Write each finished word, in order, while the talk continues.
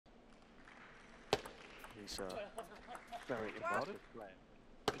He's a very impressive player.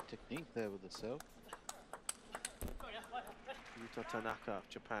 Good technique there with the serve. Yuta Tanaka of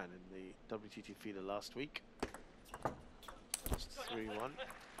Japan in the WTT feeder last week. Lost 3-1.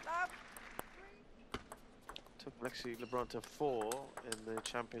 Took Alexis Lebrun to 4 in the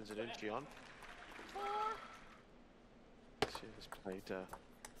Champions at Incheon. She has played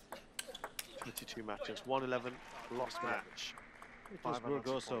 22 matches, 1-11, lost match. It was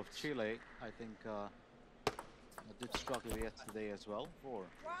Burgos of Chile, I think, did struggle yesterday as well.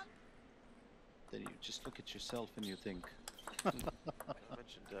 Then you just look at yourself and you think. I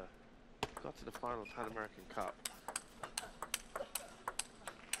mentioned, got to the final Pan American Cup.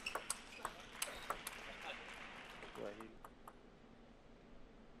 Where he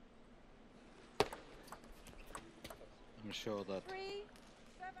I'm sure that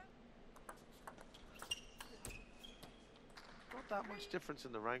not that much difference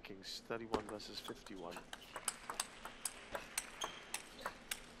in the rankings, 31 versus 51.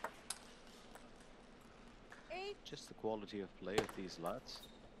 Just the quality of play of these lads.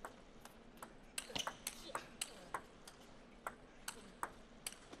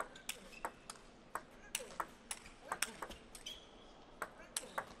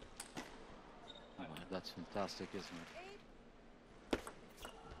 Oh, that's fantastic, isn't it?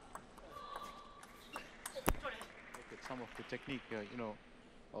 Look at some of the technique, you know,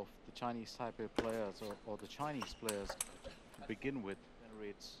 of the Chinese Taipei players or the Chinese players to begin with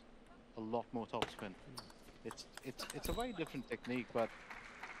generates a lot more topspin. It's a very different technique, but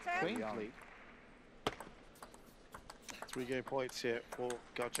quaintly. 3 game points here for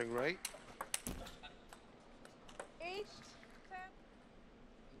Gao Cheng Rui.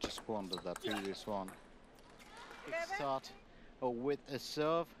 Just squandered that previous one. Big start with a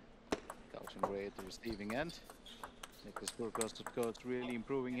serve. Gao Cheng Rui at the receiving end. Nicolas Burgos, of course, really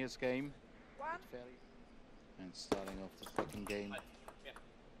improving his game. And starting off the second game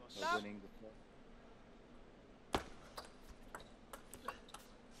by winning the first.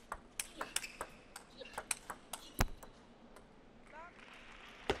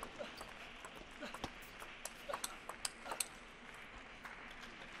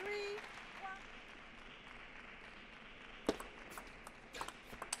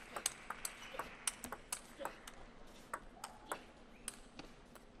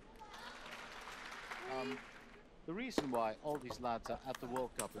 The reason why all these lads are at the World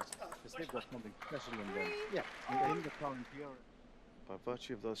Cup is because they've got something special in them. Yeah, In the current year. by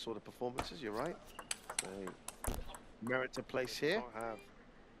virtue of those sort of performances, you're right. They merit a place here. Don't have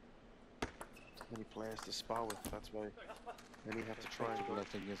many players to spar with. That's why many have to try and I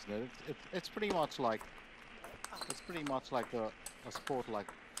think, isn't it? It's pretty much like a sport like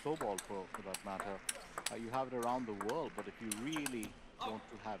football, for that matter. You have it around the world, but if you really want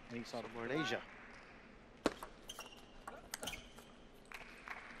to have any sort of somewhere in Asia.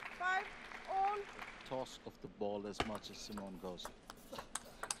 5-all. Toss of the ball as much as Simone goes.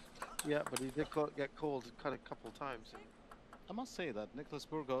 Yeah, but he did get called cut a couple times. I must say that Nicolas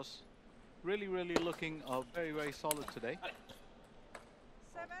Burgos really looking very, very solid today.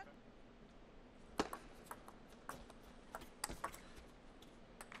 7.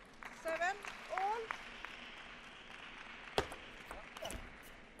 7-all.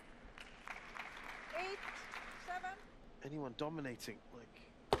 8-7. Anyone dominating like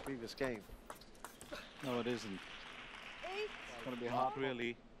the previous game? No, it isn't. 8. It's going to be hard,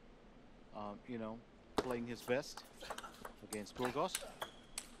 really. You know, playing his best against Burgos.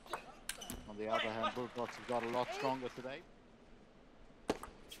 On the other hand, Burgos has got a lot stronger today. 10.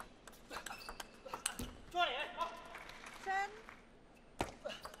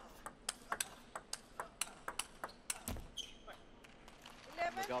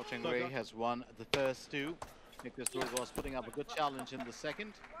 11. Gao Cheng Rui has won the first two. Nicolas Burgos putting up a good challenge in the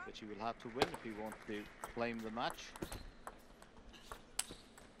second, which he will have to win if he wants to claim the match.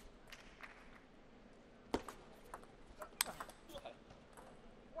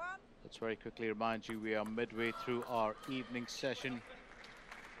 Let's very quickly remind you we are midway through our evening session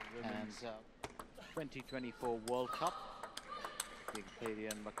and 2024 World Cup being played here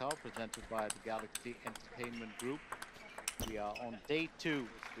in Macau, presented by the Galaxy Entertainment Group. We are on day 2.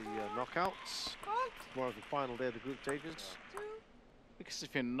 The knockouts. More of the final day of the group stages. Because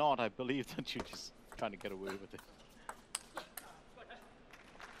if you're not, I believe that you're just trying to get away with it.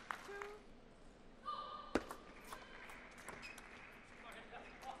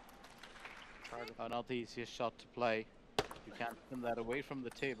 Not the easiest shot to play. You can't spin that away from the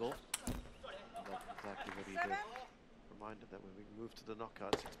table. And that's exactly what he did. Reminder that when we move to the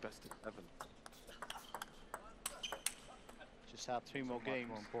knockouts, it's best of 7. Just had 3 more games.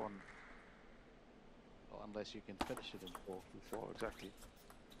 More important. Well, unless you can finish it in 4. Before, exactly.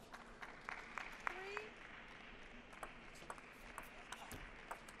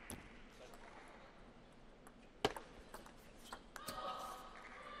 3,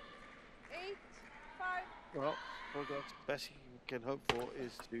 8, 5, Well, Burgos, best he can hope for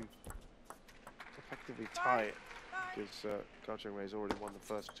is to effectively tie it, 9, because Cheng has already won the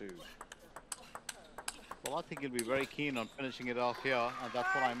first 2. Well, I think he'll be very keen on finishing it off here, and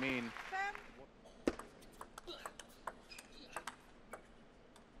that's what I mean. 10,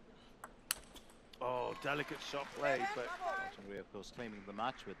 Oh, delicate shot play, but Cheng, of course, claiming the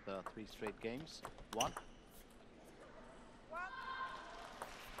match with 3 straight games. 1. 1,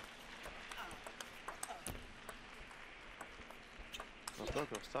 well,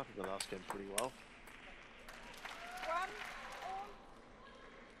 Burgos started the last game pretty well. 1, all.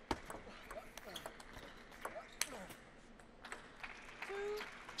 2,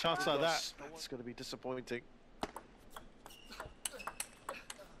 Chance like that, that's going to be disappointing.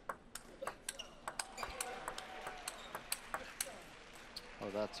 Oh,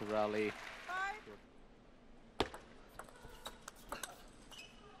 that's a rally. 5,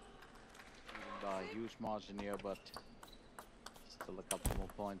 By a huge margin here, but still a couple more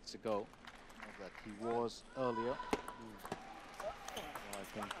points to go. That he was earlier. Well, I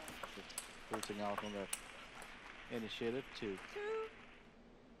think just losing out on that initiative too.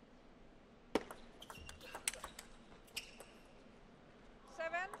 2,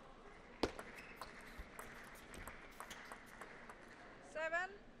 7, 7,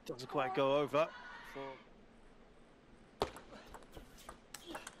 Doesn't quite go over. For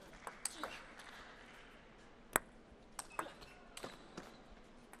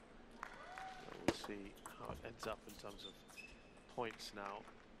we'll see how it ends up in terms of points now.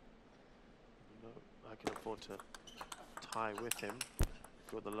 No, I can afford to tie with him if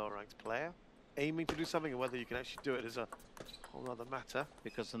you're the lower ranked player. Aiming to do something, and whether you can actually do it is a whole other matter.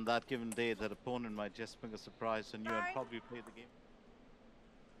 Because on that given day, that opponent might just bring a surprise on you and probably play the game.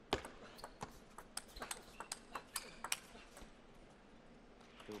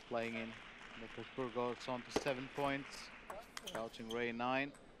 Still playing in. Nicolas Burgos on to 7 points. Cheng 9.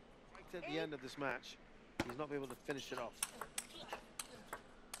 Right at the end of this match, he's not been able to finish it off.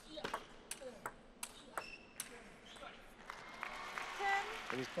 10,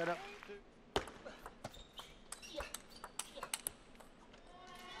 And he's fed up. 11, 8,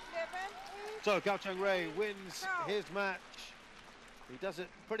 So Cheng wins his match. He does it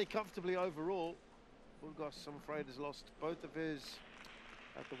pretty comfortably overall. Burgos, I'm afraid, has lost both of his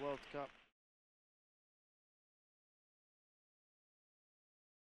at the World Cup.